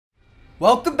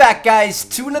Welcome back, guys,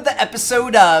 to another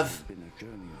episode of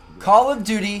Call of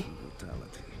Duty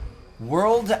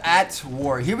World at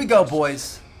War. Here we go,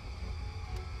 boys.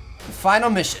 The final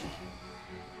mission.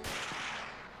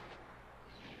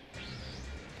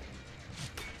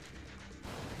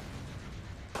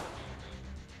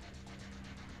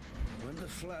 When the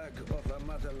flag of the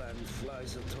motherland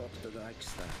flies atop the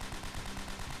Reichstag,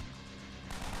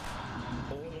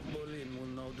 all of Berlin will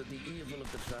know that the evil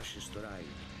of the fascist Reich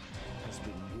has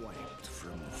been wiped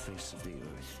from the face of the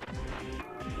earth.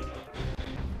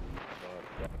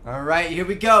 Alright, here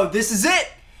we go. This is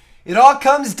it! It all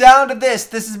comes down to this.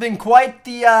 This has been quite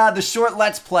the short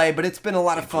Let's Play, but it's been a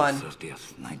lot of fun. April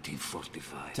 30th,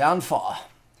 1945. Downfall.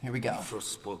 Here we go. When he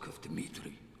first spoke of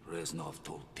Dmitri, Reznov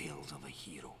told tales of a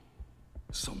hero.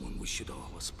 Someone we should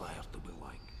all aspire to be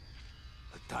like.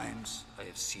 At times, I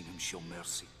have seen him show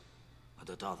mercy, and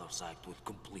at others act with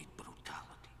complete brutality.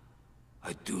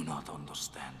 I do not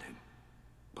understand him.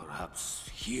 Perhaps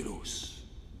heroes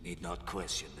need not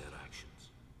question their actions.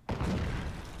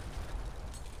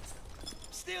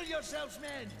 Steel yourselves,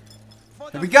 men!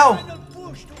 For Here the we go. final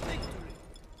push to victory!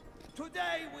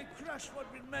 Today we crush what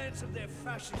remains of their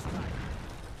fascist life.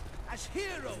 As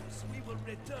heroes, we will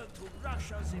return to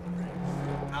Russia's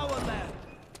embrace. Our land,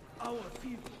 our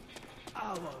people,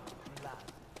 our blood.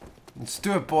 Let's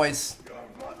do it, boys.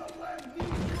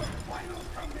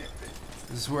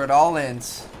 This is where it all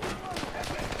ends.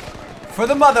 For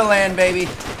the motherland, baby.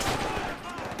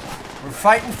 We're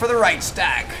fighting for the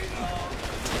Reichstag.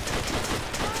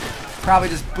 Probably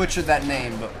just butchered that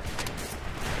name, but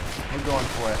we're going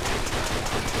for it.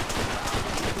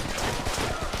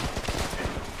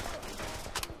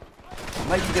 I'd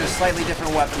like to get a slightly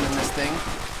different weapon than this thing.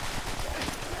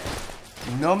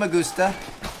 No me gusta.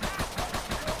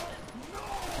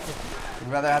 I'd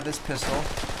rather have this pistol.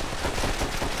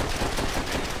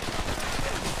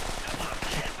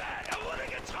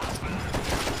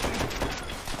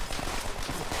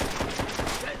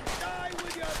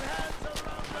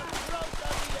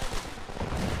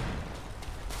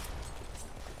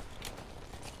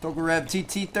 Tokarev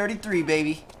TT-33,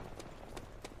 baby.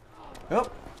 Oh.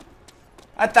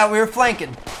 I thought we were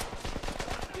flanking.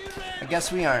 I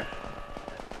guess we aren't.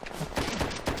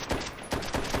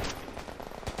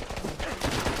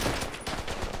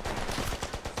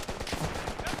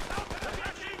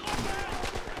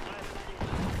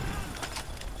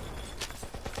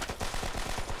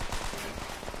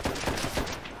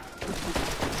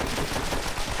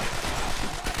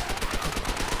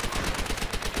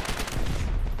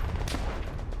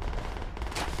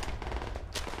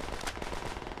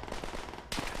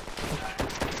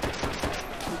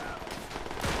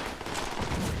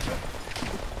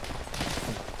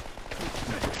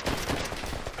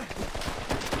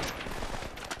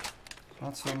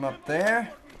 Lots of them up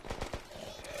there.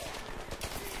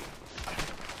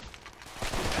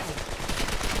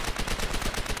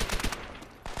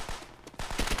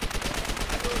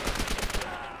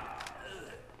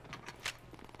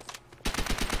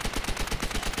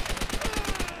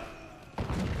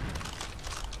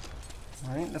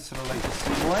 Alright, that's what I like to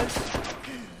see, boys.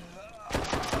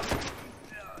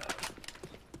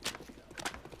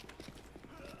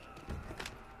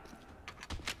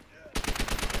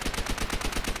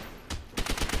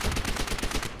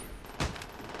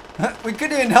 We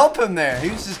couldn't even help him there. He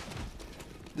was just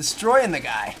destroying the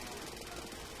guy.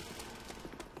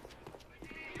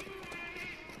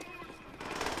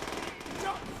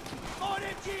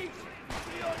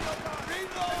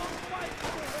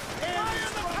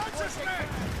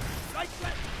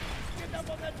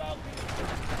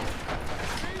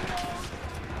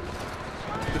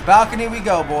 The balcony we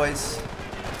go, boys.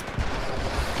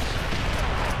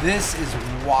 This is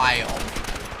wild.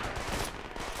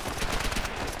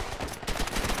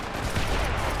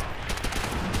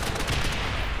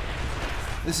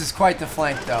 This is quite the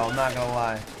flank, though, I'm not gonna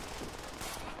lie.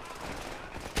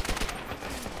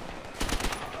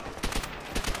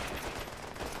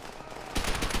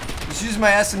 Just use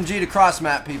my SMG to cross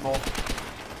map people.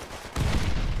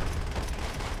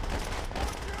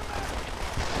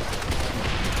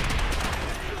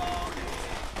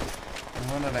 I'm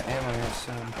running out of ammo here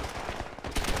soon.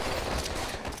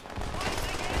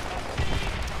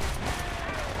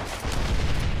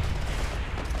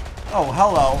 Oh,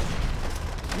 hello.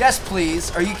 Yes,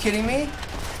 please. Are you kidding me?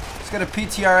 Just got a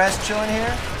PTRS chilling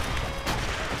here.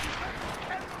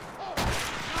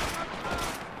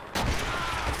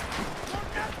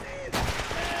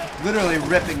 Literally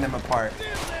ripping them apart.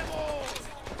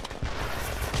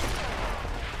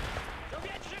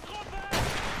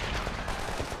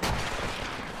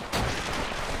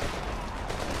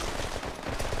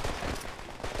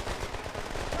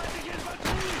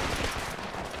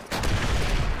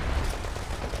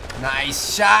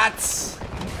 Nice shots.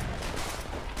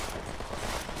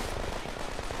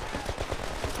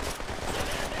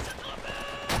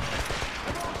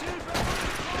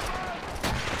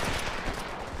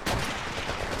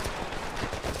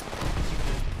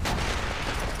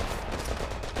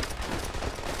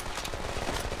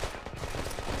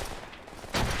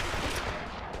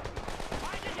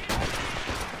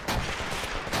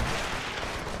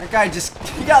 That guy just,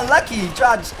 he got lucky. He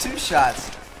dodged 2 shots.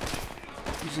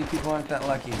 Usually people aren't that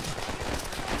lucky.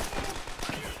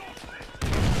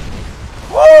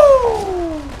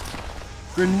 Woo!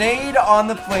 Grenade on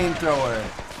the flamethrower.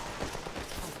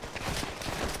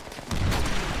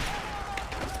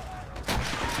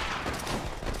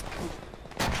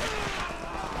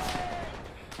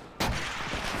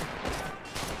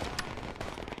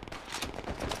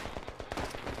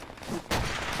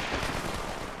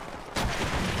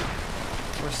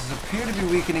 Forces appear to be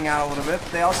weakening out a little bit,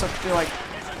 but they also feel like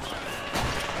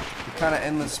they're kind of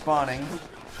endless spawning.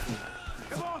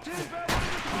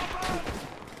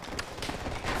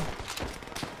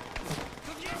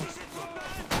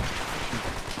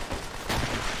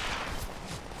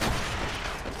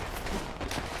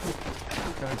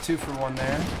 Got a 2 for 1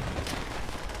 there.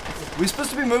 We supposed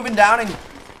to be moving down and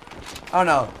I don't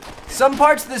know. Some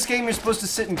parts of this game you're supposed to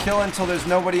sit and kill until there's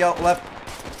nobody else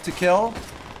left to kill.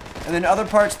 And then other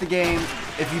parts of the game,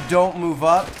 if you don't move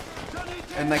up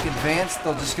and like advance,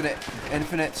 they'll just get an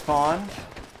infinite spawn.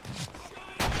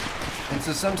 And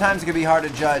so sometimes it can be hard to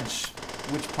judge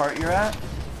which part you're at.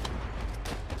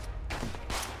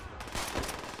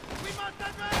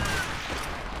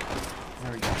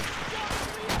 There we go.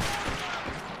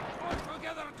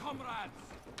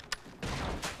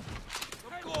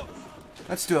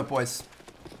 Let's do it, boys.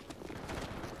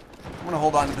 I'm gonna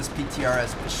hold on to this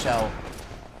PTRS shell.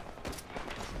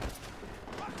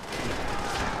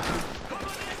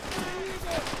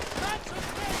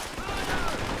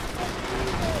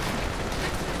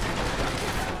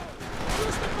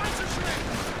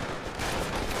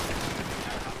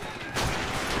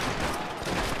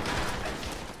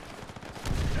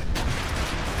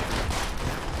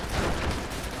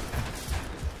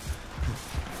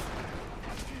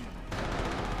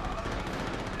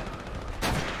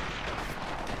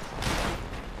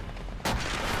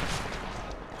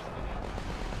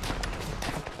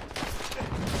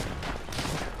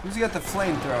 Who's got the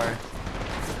flamethrower?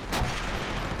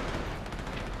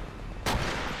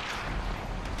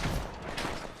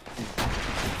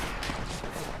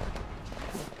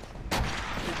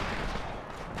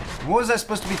 What was I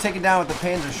supposed to be taking down with the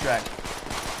Panzerschreck?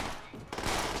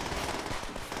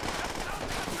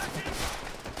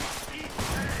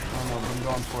 I don't know, but I'm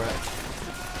going for it.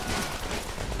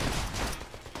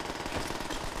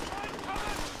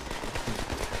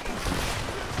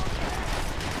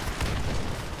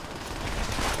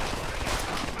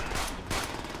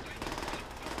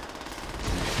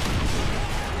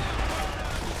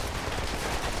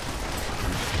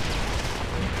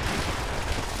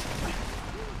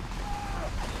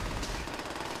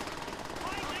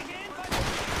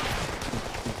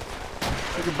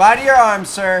 Goodbye to your arms,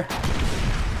 sir.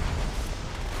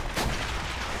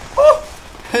 Woo!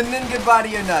 And then goodbye to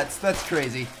your nuts. That's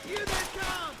crazy.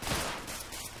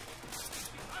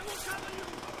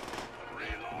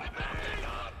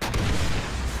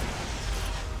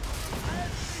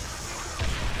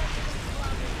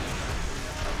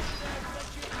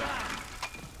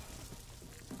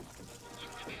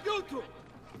 You two,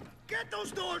 get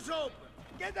those doors open.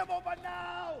 Get them open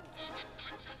now.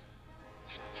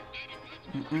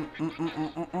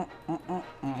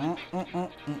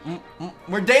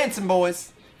 We're dancing,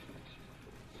 boys.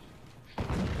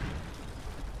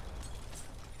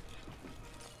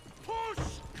 Push!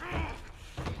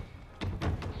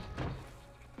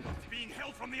 It's being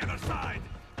held from the other side.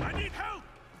 I need help.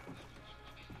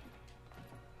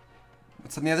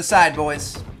 What's on the other side,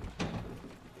 boys?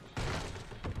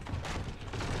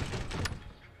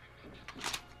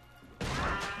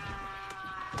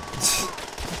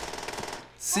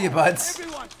 See you, buds.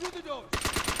 Everyone, through the doors.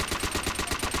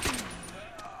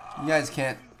 You guys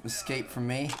can't escape from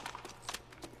me.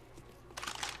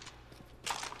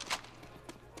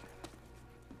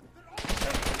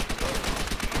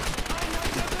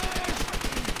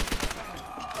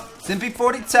 It's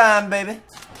MP40 time, baby.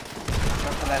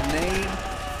 Go for that nade.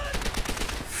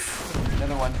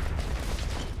 Another one.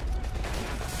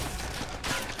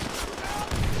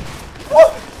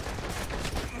 Woo!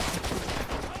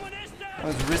 That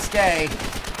was risque.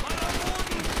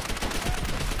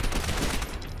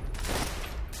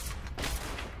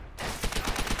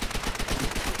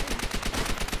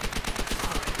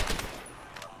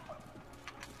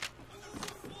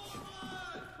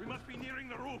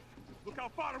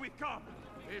 we've come.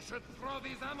 We should throw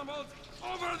these animals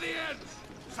over the edge.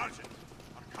 Sergeant,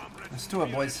 our comrades. Let's do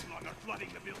it, boys. no longer flooding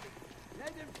the building.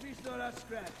 Let them feast on our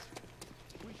scraps.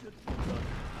 We should put on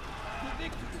to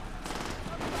victory.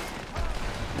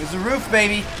 There's the roof,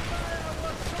 baby.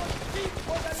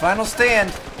 Final stand.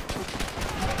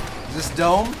 Is this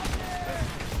dome?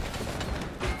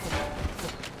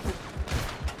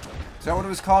 Is that what it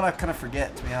was called? I kind of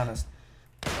forget, to be honest.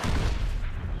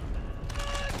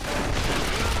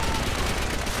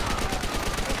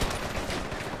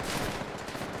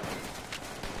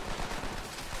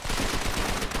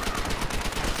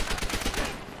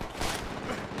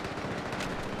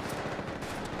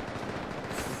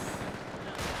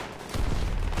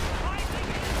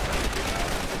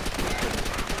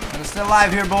 Still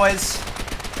alive here, boys.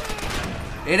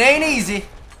 It ain't easy.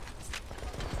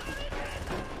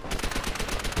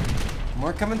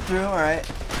 More coming through, alright.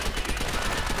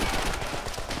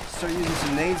 Start using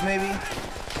some nades, maybe.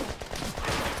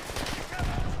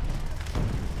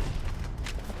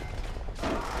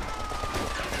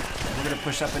 We're gonna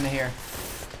push up into here.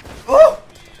 Ooh!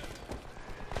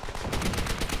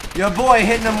 Your boy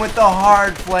hitting him with the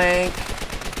hard flank.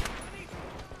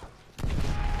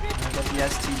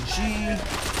 STG.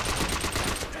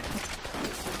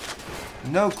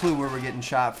 No clue where we're getting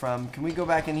shot from. Can we go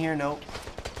back in here? Nope.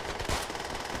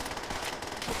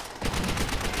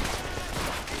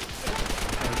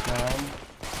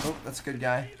 Oh, that's a good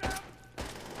guy.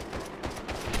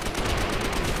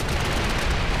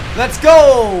 Let's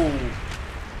go!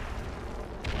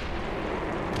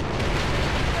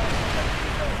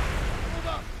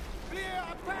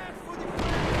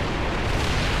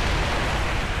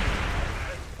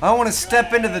 I don't want to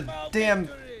step into the damn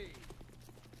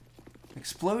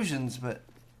explosions, but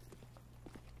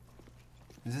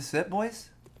is this it, boys?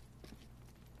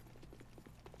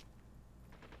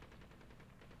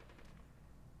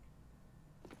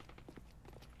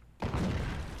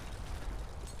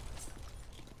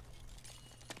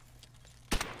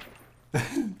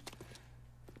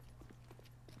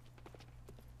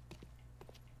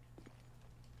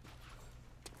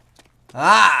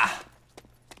 Ah!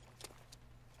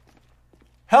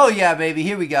 Hell yeah, baby.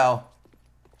 Here we go.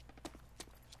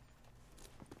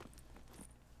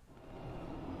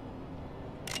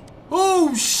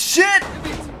 Oh, shit!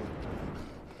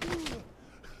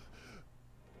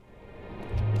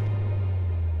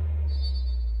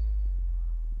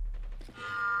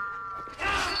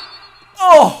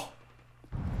 Oh!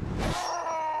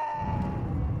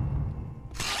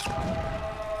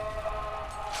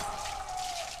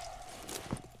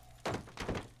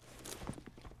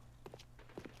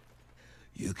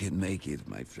 You can make it,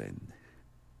 my friend.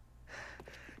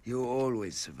 You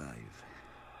always survive.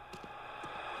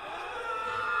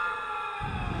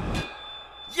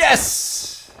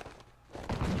 Yes!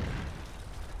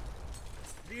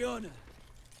 The honor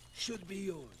should be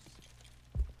yours.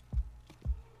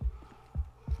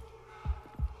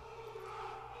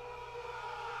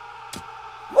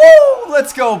 Woo!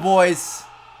 Let's go, boys.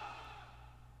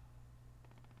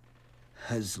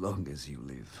 As long as you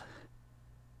live,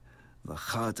 the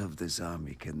heart of this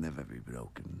army can never be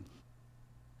broken.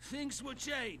 Things will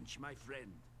change, my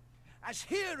friend. As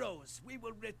heroes, we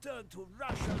will return to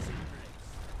Russia's embrace.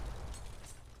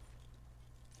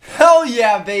 Hell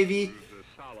yeah, baby.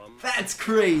 That's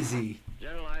crazy.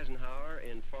 General Eisenhower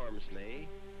informs me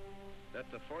that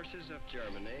the forces of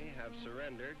Germany have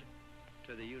surrendered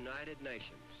to the United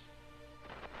Nations.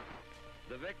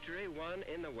 The victory won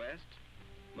in the West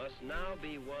must now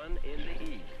be won in the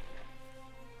East.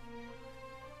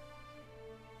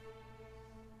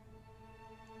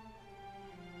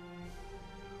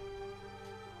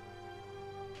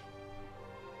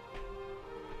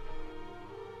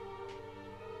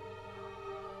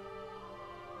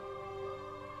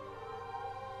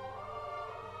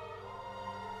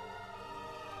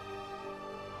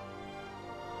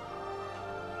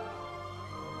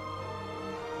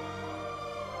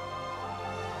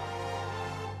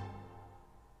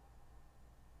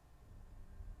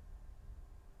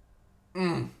 We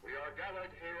are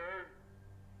gathered here,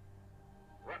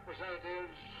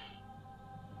 representatives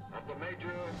of the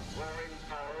major warring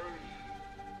powers,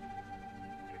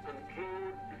 to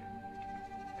conclude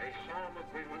a solemn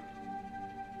agreement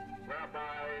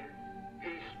whereby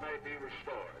peace may be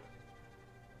restored.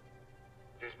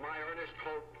 It is my earnest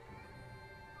hope,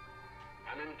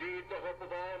 and indeed the hope of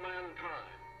all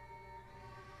mankind,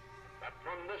 that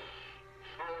from this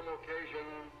solemn occasion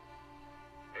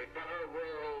a better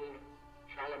world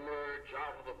shall emerge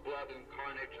out of the blood and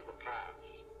carnage of the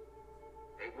past.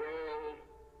 A world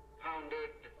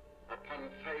founded upon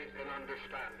faith and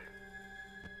understanding.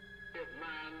 give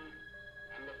man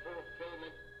and the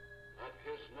fulfillment of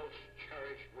his most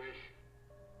cherished wish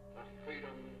for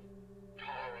freedom,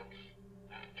 tolerance,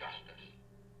 and justice.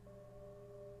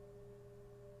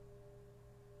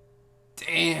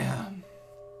 Damn.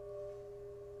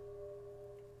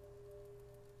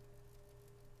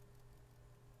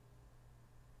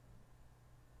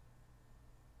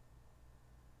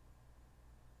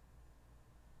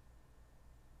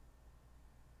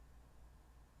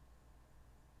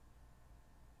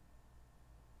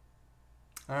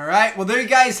 All right, well, there you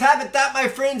guys have it. That, my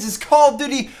friends, is Call of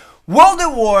Duty World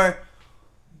at War.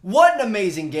 What an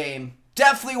amazing game.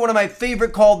 Definitely one of my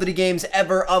favorite Call of Duty games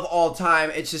ever of all time.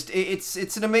 It's just,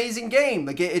 it's an amazing game.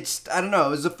 Like, it's, I don't know,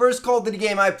 it was the first Call of Duty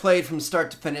game I played from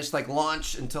start to finish, like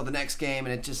launch until the next game,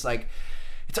 and it's just like,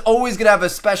 it's always going to have a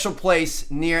special place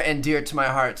near and dear to my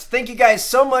heart. So thank you guys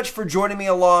so much for joining me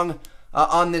along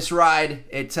on this ride.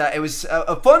 It was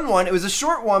a fun one. It was a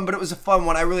short one, but it was a fun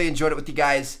one. I really enjoyed it with you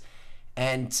guys.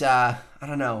 And, I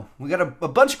don't know. We got a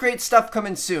bunch of great stuff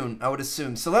coming soon, I would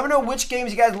assume. So let me know which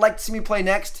games you guys would like to see me play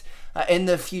next in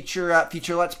the future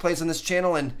Let's Plays on this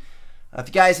channel. And if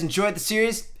you guys enjoyed the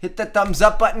series, hit that thumbs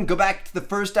up button. Go back to the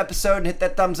first episode and hit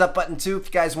that thumbs up button too if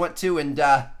you guys want to. And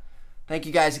thank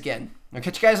you guys again. I'll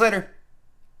catch you guys later.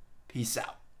 Peace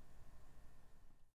out.